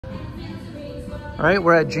All right,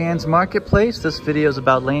 we're at Janss Marketplace. This video is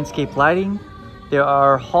about landscape lighting. There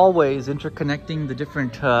are hallways interconnecting the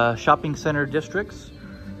different shopping center districts.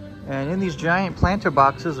 And in these giant planter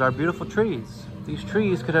boxes are beautiful trees. These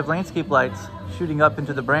trees could have landscape lights shooting up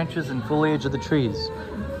into the branches and foliage of the trees.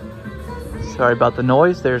 Sorry about the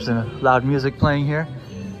noise. There's loud music playing here.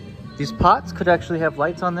 These pots could actually have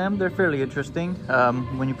lights on them. They're fairly interesting.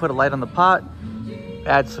 When you put a light on the pot,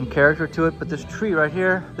 adds some character to it. But this tree right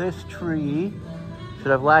here, this tree should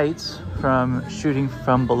have lights from shooting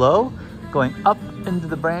from below, going up into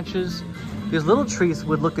the branches. These little trees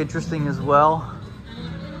would look interesting as well.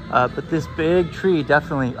 But this big tree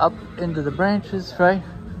definitely up into the branches, right?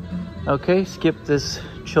 Okay, skip this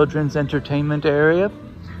children's entertainment area.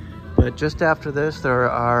 But just after this, there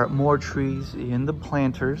are more trees in the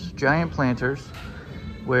planters, giant planters,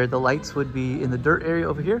 where the lights would be in the dirt area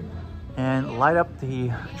over here and light up the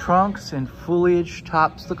trunks and foliage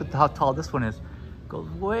tops. Look at how tall this one is. Goes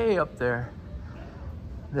way up there.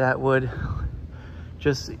 That would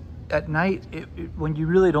just, at night, when you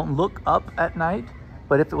really don't look up at night,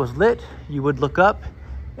 but if it was lit, you would look up.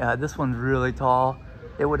 This one's really tall.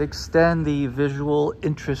 It would extend the visual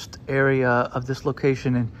interest area of this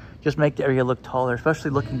location and just make the area look taller,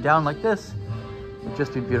 especially looking down like this. It'd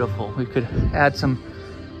just be beautiful. We could add some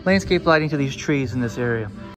landscape lighting to these trees in this area.